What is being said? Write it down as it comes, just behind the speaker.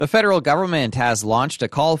The federal government has launched a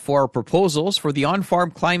call for proposals for the On-Farm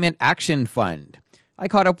Climate Action Fund. I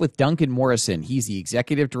caught up with Duncan Morrison. He's the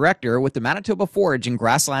executive director with the Manitoba Forage and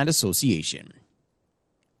Grassland Association.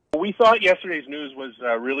 We thought yesterday's news was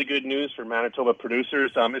really good news for Manitoba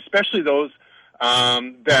producers, especially those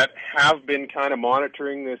that have been kind of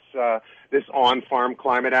monitoring this on-farm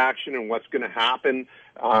climate action and what's going to happen,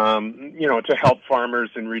 to help farmers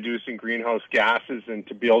in reducing greenhouse gases and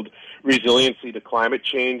to build resiliency to climate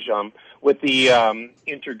change. With the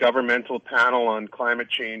Intergovernmental Panel on Climate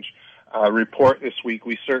Change report this week,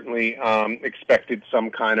 we certainly expected some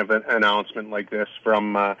kind of an announcement like this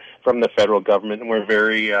from the federal government, and we're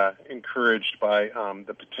very encouraged by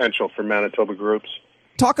the potential for Manitoba groups.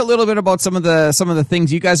 Talk a little bit about some of the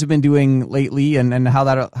things you guys have been doing lately, and how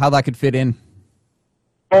that could fit in.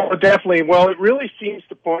 Oh, definitely. Well, it really seems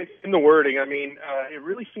to point in the wording. It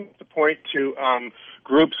really seems to point to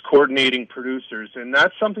groups coordinating producers, and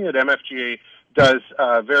that's something that MFGA does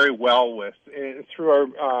very well with. Through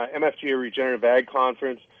our MFGA Regenerative Ag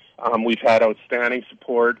Conference, we've had outstanding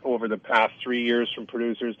support over the past 3 years from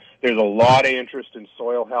producers. There's a lot of interest in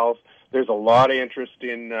soil health. There's a lot of interest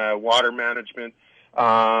in water management.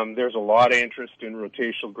 There's a lot of interest in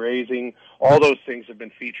rotational grazing. All those things have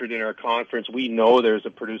been featured in our conference. We know there's a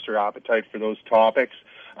producer appetite for those topics.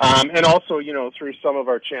 And also, through some of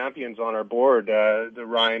our champions on our board, the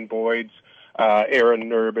Ryan Boyds, Aaron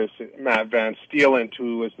Nurbis, Matt Van Steelant,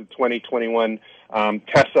 who was the 2021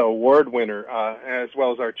 TESSA Award winner, as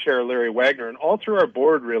well as our chair, Larry Wagner. And all through our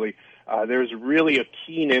board, really, there's really a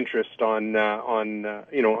keen interest on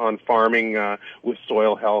farming with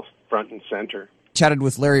soil health front and center. Chatted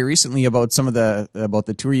with Larry recently about about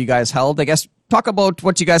the tour you guys held. I guess talk about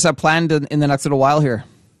what you guys have planned in the next little while here.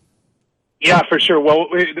 Yeah, for sure. Well,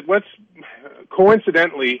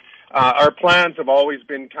 coincidentally, our plans have always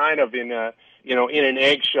been kind of in an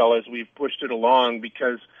eggshell as we've pushed it along,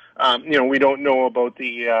 because we don't know about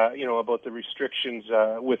the restrictions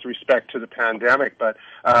with respect to the pandemic, but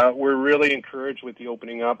we're really encouraged with the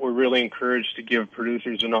opening up. We're really encouraged to give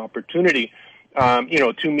producers an opportunity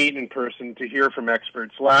to meet in person, to hear from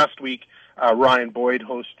experts. Last week, Ryan Boyd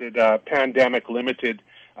hosted a Pandemic Limited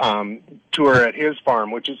tour at his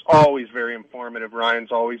farm, which is always very informative. Ryan's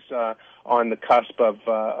always on the cusp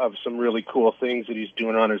of some really cool things that he's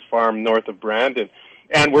doing on his farm north of Brandon.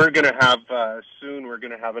 And we're going to have soon. We're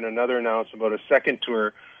going to have another announcement about a second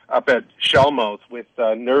tour up at Shellmouth with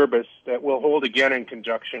Nurbis that we'll hold again in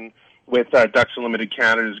conjunction with Ducks Unlimited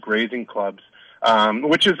Canada's grazing clubs.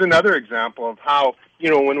 Which is another example of how,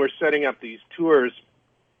 when we're setting up these tours,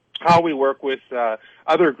 how we work with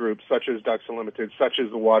other groups such as Ducks Unlimited, such as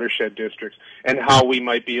the watershed districts, and how we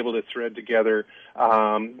might be able to thread together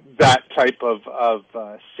that type of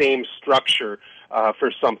same structure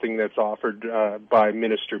for something that's offered by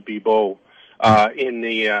Minister Bibeau in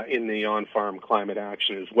the on-farm climate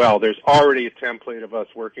action as well. There's already a template of us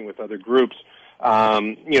working with other groups,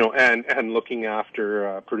 and looking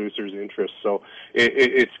after producers' interests. So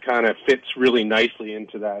it's kind of fits really nicely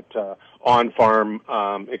into that on-farm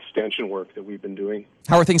extension work that we've been doing.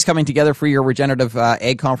 How are things coming together for your Regenerative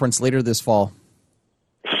Ag Conference later this fall?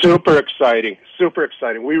 Super exciting.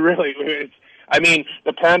 We really,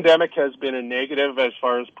 the pandemic has been a negative as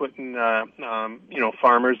far as putting,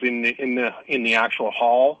 farmers in the actual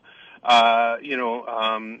hall.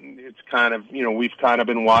 It's kind of, we've kind of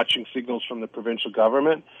been watching signals from the provincial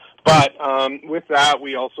government. But with that,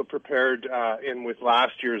 we also prepared, with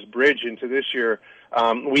last year's bridge into this year,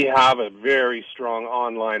 we have a very strong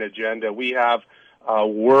online agenda. We have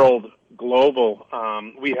global.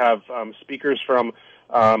 We have speakers from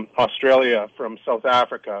Australia, from South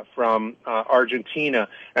Africa, from Argentina,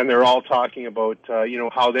 and they're all talking about,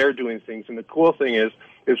 how they're doing things. And the cool thing is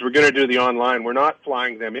we're going to do the online. We're not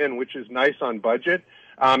flying them in, which is nice on budget.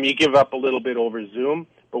 You give up a little bit over Zoom,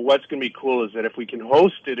 but what's going to be cool is that if we can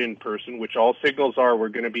host it in person, which all signals are, we're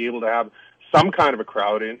going to be able to have some kind of a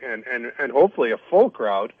crowd and hopefully a full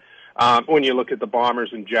crowd when you look at the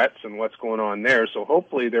bombers and jets and what's going on there. So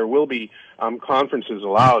hopefully there will be conferences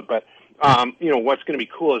allowed. But what's going to be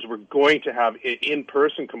cool is we're going to have an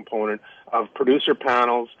in-person component of producer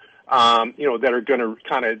panels, that are going to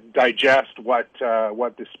kind of digest what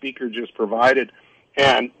the speaker just provided,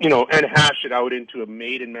 and hash it out into a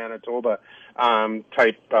made in Manitoba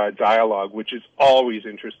type dialogue, which is always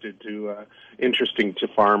interesting to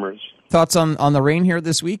farmers. Thoughts on the rain here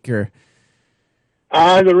this week, or?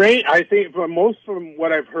 The rain, I think, from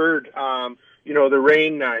what I've heard, the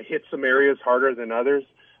rain hit some areas harder than others.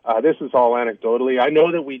 This is all anecdotally. I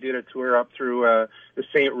know that we did a tour up through the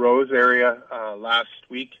St. Rose area last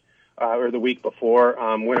week. or the week before,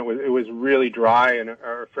 when it was really dry, and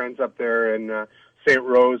our friends up there in St.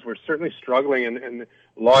 Rose were certainly struggling, and a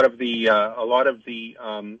lot of the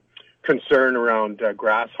concern around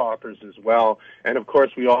grasshoppers as well. And of course,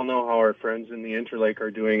 we all know how our friends in the Interlake are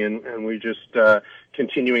doing, and we're just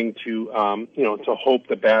continuing to to hope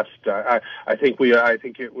the best. I think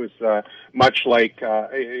it was much like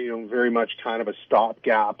very much kind of a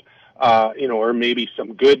stopgap, or maybe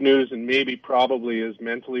some good news, and maybe probably as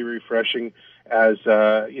mentally refreshing as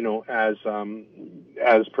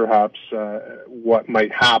perhaps what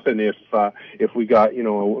might happen if we got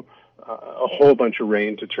a whole bunch of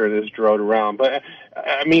rain to turn this drought around. But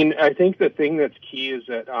I mean, I think the thing that's key is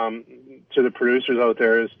that to the producers out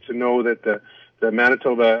there is to know that the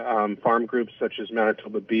Manitoba farm groups such as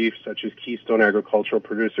Manitoba Beef, such as Keystone Agricultural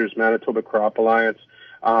Producers, Manitoba Crop Alliance,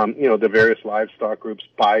 the various livestock groups,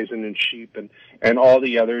 bison and sheep, and all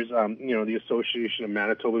the others, the Association of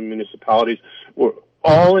Manitoba Municipalities, we're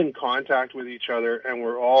all in contact with each other, and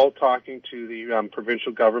we're all talking to the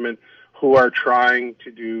provincial government, who are trying to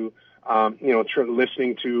do,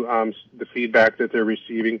 listening to the feedback that they're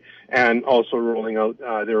receiving, and also rolling out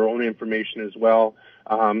their own information as well,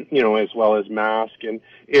 as well as mask. And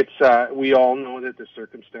it's we all know that the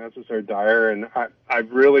circumstances are dire, and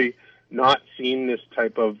I've really not seen this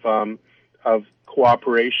type of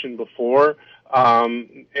cooperation before.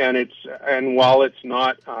 And while it's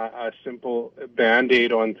not a simple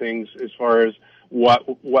Band-Aid on things as far as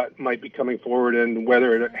what might be coming forward and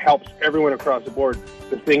whether it helps everyone across the board,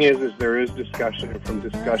 the thing is there is discussion, and from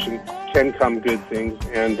discussion can come good things.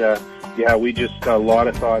 And we just a lot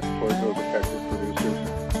of thoughts towards those affected producers.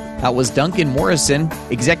 That was Duncan Morrison,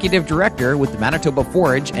 Executive Director with the Manitoba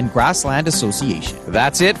Forage and Grassland Association.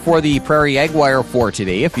 That's it for the Prairie Ag Wire for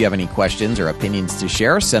today. If you have any questions or opinions to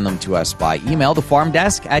share, send them to us by email to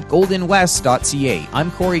farmdesk@goldenwest.ca.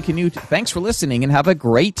 I'm Corey Canute. Thanks for listening and have a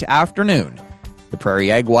great afternoon. The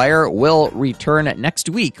Prairie Ag Wire will return next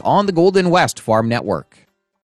week on the Golden West Farm Network.